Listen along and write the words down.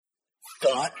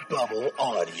Thought Bubble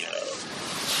Audio.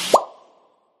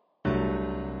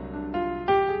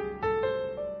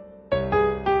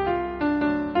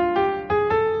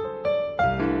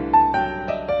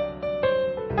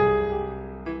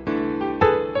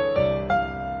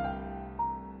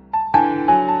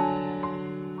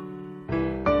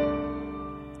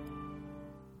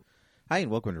 Hi, and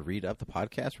welcome to Read Up, the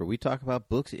podcast where we talk about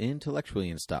books intellectually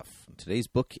and stuff. Today's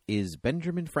book is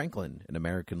Benjamin Franklin, An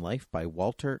American Life by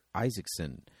Walter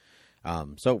Isaacson.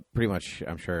 So pretty much,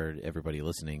 I'm sure everybody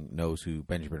listening knows who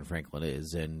Benjamin Franklin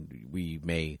is, and we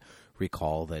may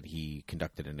recall that he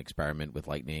conducted an experiment with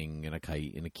lightning and a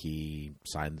kite and a key,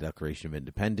 signed the Declaration of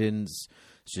Independence,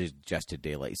 suggested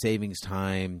daylight savings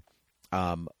time,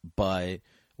 but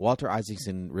Walter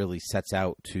Isaacson really sets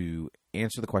out to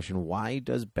answer the question, why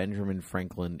does Benjamin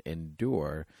Franklin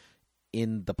endure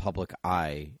in the public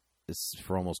eye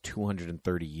for almost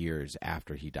 230 years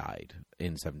after he died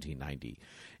in 1790?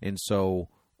 And so,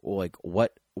 like,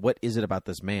 what is it about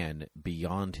this man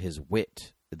beyond his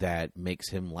wit that makes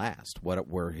him last? What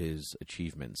were his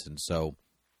achievements? And so,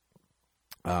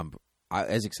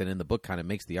 Isaacson in the book kind of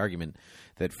makes the argument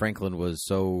that Franklin was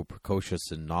so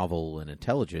precocious and novel and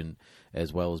intelligent,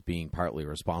 as well as being partly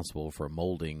responsible for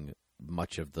molding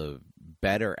much of the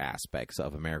better aspects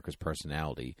of America's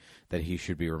personality, that he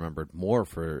should be remembered more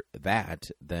for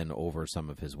that than over some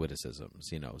of his witticisms,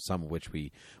 you know, some of which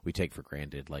we take for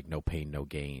granted, like no pain, no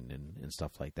gain, and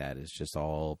stuff like that. It's just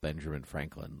all Benjamin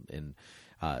Franklin. And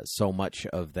so much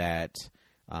of that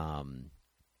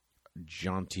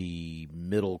jaunty,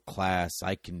 middle class,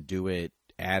 I can do it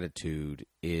attitude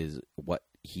is what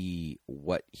he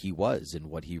was and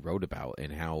what he wrote about,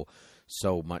 and how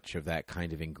so much of that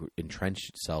kind of entrenched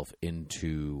itself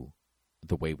into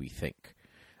the way we think.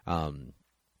 While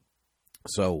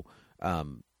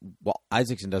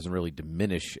Isaacson doesn't really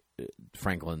diminish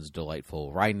Franklin's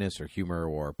delightful wryness or humor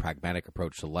or pragmatic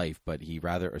approach to life, but he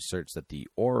rather asserts that the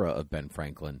aura of Ben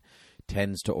Franklin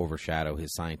tends to overshadow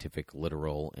his scientific,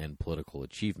 literal, and political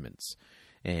achievements.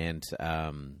 And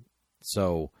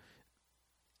so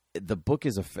the book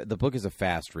is a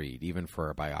fast read, even for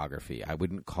a biography. I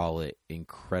wouldn't call it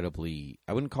incredibly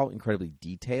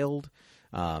detailed.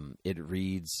 It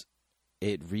reads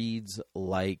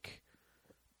like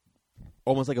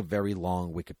almost like a very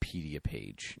long Wikipedia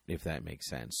page, if that makes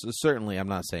sense. So certainly, I'm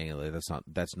not saying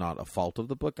that's not a fault of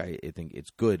the book. I think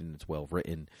it's good and it's well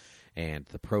written, and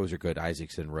the prose are good.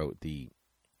 Isaacson wrote the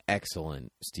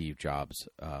excellent Steve Jobs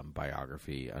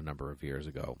biography a number of years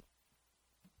ago.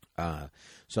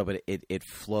 But it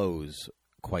flows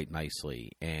quite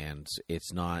nicely, and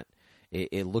it's not.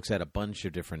 It looks at a bunch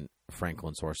of different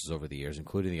Franklin sources over the years,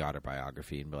 including the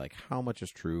autobiography, and be like, how much is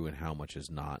true and how much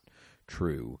is not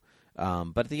true.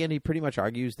 But at the end, he pretty much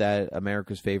argues that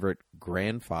America's favorite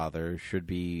grandfather should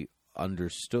be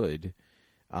understood.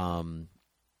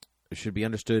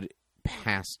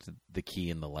 Past the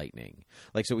key and the lightning.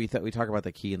 Like, so we talk about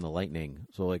the key and the lightning.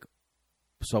 So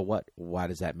what? Why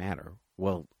does that matter?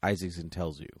 Well, Isaacson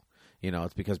tells you. You know,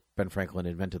 it's because Ben Franklin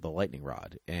invented the lightning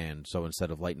rod. And so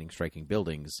instead of lightning striking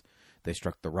buildings, they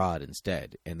struck the rod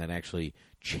instead, and then actually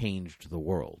changed the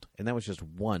world. And that was just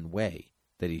one way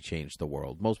that he changed the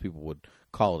world. Most people would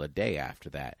call it a day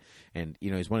after that. And, you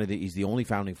know, he's the only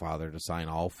founding father to sign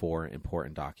all four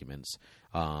important documents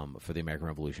for the American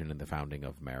Revolution and the founding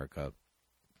of America.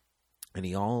 And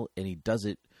he does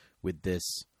it with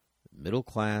this middle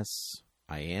class,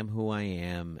 I am who I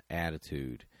am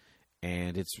attitude,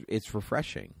 and it's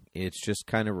refreshing. It's just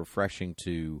kind of refreshing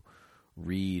to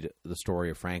read the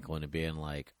story of Franklin and being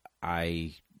like,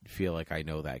 I feel like I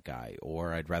know that guy,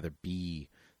 or I'd rather be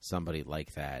somebody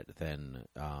like that than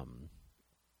I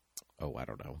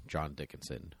don't know, John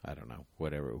Dickinson. I don't know,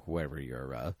 whoever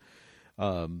your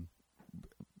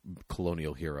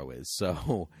colonial hero is.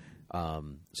 So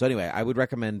anyway, I would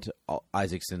recommend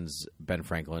Isaacson's Ben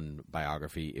Franklin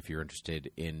biography if you're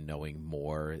interested in knowing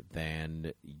more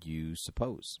than you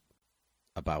suppose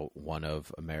about one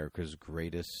of America's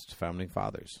greatest founding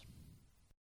fathers.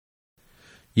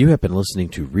 You have been listening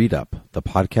to Read Up, the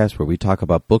podcast where we talk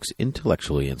about books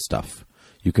intellectually and stuff.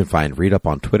 You can find Read Up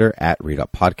on Twitter at Read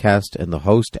Up Podcast and the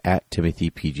host at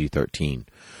TimothyPG13.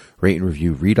 Rate and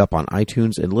review Read Up on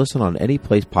iTunes and listen on any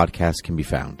place podcasts can be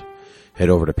found. Head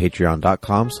over to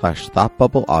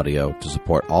patreon.com/ThoughtBubbleAudio to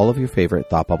support all of your favorite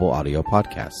Thought Bubble Audio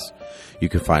podcasts. You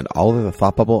can find all of the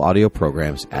Thought Bubble Audio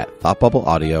programs at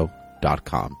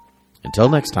ThoughtBubbleAudio.com. Until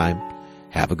next time,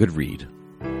 have a good read.